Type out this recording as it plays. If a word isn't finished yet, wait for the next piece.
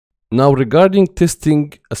Now, regarding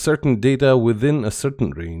testing a certain data within a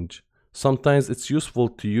certain range, sometimes it's useful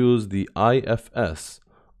to use the IFS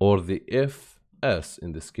or the IFS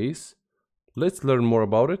in this case. Let's learn more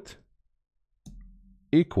about it.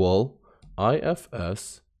 Equal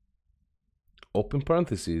IFS, open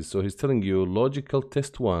parentheses. So he's telling you logical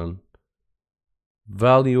test 1,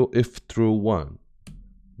 value if true 1.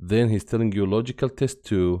 Then he's telling you logical test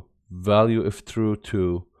 2, value if true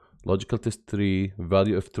 2, logical test 3,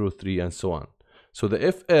 value if true 3, and so on. So the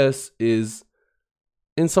FS is,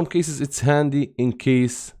 in some cases, it's handy in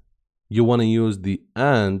case you want to use the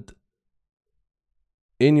AND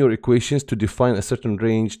in your equations to define a certain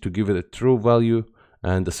range to give it a true value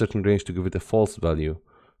and a certain range to give it a false value.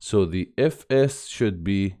 So the FS should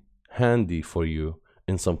be handy for you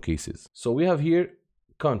in some cases. So we have here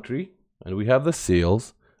country, and we have the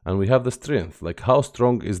sales, and we have the strength, like how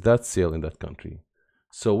strong is that sale in that country.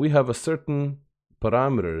 So we have a certain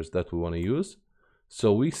parameters that we want to use.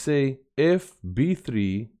 So we say if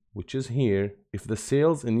B3, which is here, if the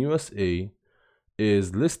sales in USA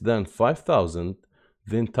is less than 5,000,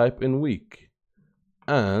 then type in week.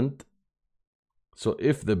 And so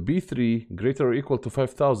if the B3 greater or equal to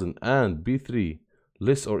 5,000 and B3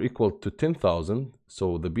 less or equal to 10,000,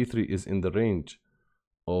 so the B3 is in the range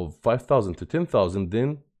of 5,000 to 10,000,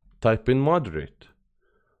 then type in moderate.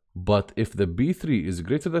 But if the B3 is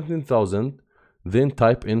greater than 10,000, then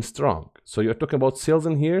type in strong. So you're talking about sales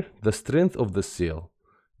in here, the strength of the sale.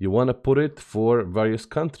 You want to put it for various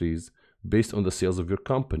countries based on the sales of your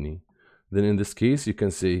company. Then in this case, you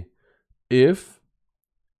can say if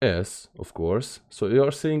S, of course. So you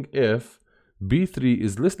are saying if B3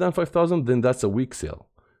 is less than 5,000, then that's a weak sale.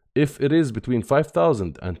 If it is between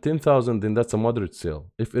 5,000 and 10,000, then that's a moderate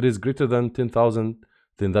sale. If it is greater than 10,000,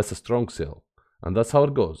 then that's a strong sale. And that's how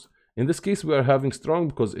it goes. In this case, we are having strong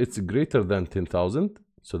because it's greater than 10,000.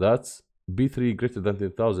 So that's B3 greater than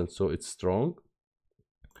 10,000, so it's strong.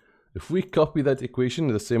 If we copy that equation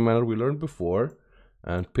in the same manner we learned before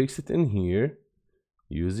and paste it in here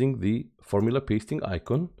using the formula pasting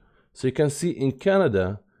icon, so you can see in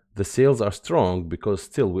Canada, the sales are strong because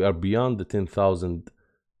still we are beyond the 10,000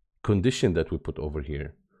 condition that we put over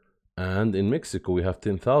here. And in Mexico, we have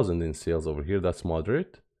 10,000 in sales over here. That's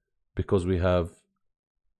moderate because we have,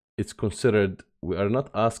 it's considered, we are not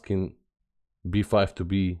asking B5 to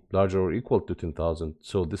be larger or equal to 10,000.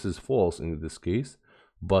 So this is false in this case,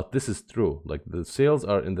 but this is true. Like the sales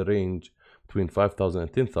are in the range between 5,000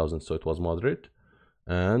 and 10,000. So it was moderate.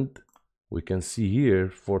 And we can see here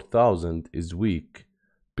 4,000 is weak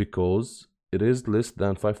because it is less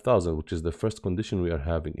than 5,000, which is the first condition we are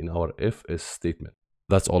having in our FS statement.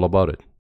 That's all about it.